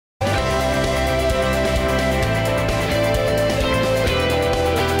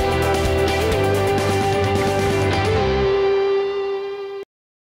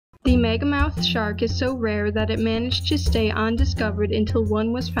Megamouth shark is so rare that it managed to stay undiscovered until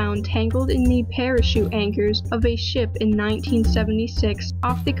one was found tangled in the parachute anchors of a ship in 1976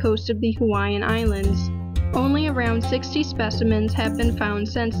 off the coast of the Hawaiian Islands. Only around 60 specimens have been found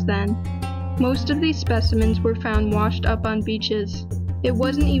since then. Most of these specimens were found washed up on beaches. It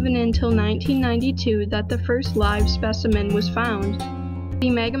wasn't even until 1992 that the first live specimen was found. The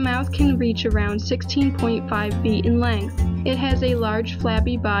Megamouth can reach around 16.5 feet in length. It has a large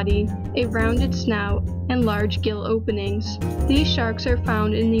flabby body, a rounded snout, and large gill openings. These sharks are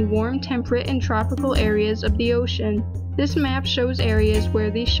found in the warm, temperate, and tropical areas of the ocean. This map shows areas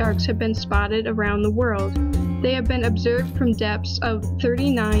where these sharks have been spotted around the world. They have been observed from depths of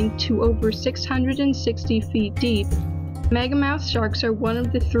 39 to over 660 feet deep. Megamouth sharks are one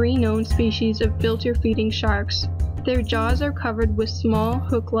of the 3 known species of filter-feeding sharks. Their jaws are covered with small,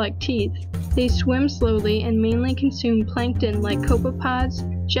 hook-like teeth. They swim slowly and mainly consume plankton like copepods,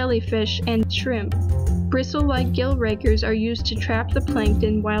 jellyfish, and shrimp. Bristle-like gill rakers are used to trap the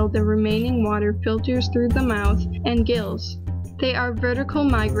plankton while the remaining water filters through the mouth and gills. They are vertical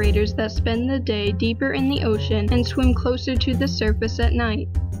migrators that spend the day deeper in the ocean and swim closer to the surface at night.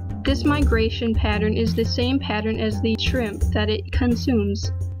 This migration pattern is the same pattern as the shrimp that it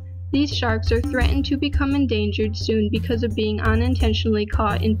consumes. These sharks are threatened to become endangered soon because of being unintentionally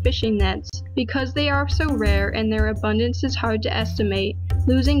caught in fishing nets. Because they are so rare and their abundance is hard to estimate,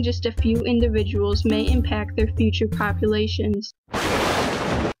 losing just a few individuals may impact their future populations.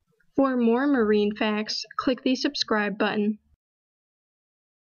 For more marine facts, click the subscribe button.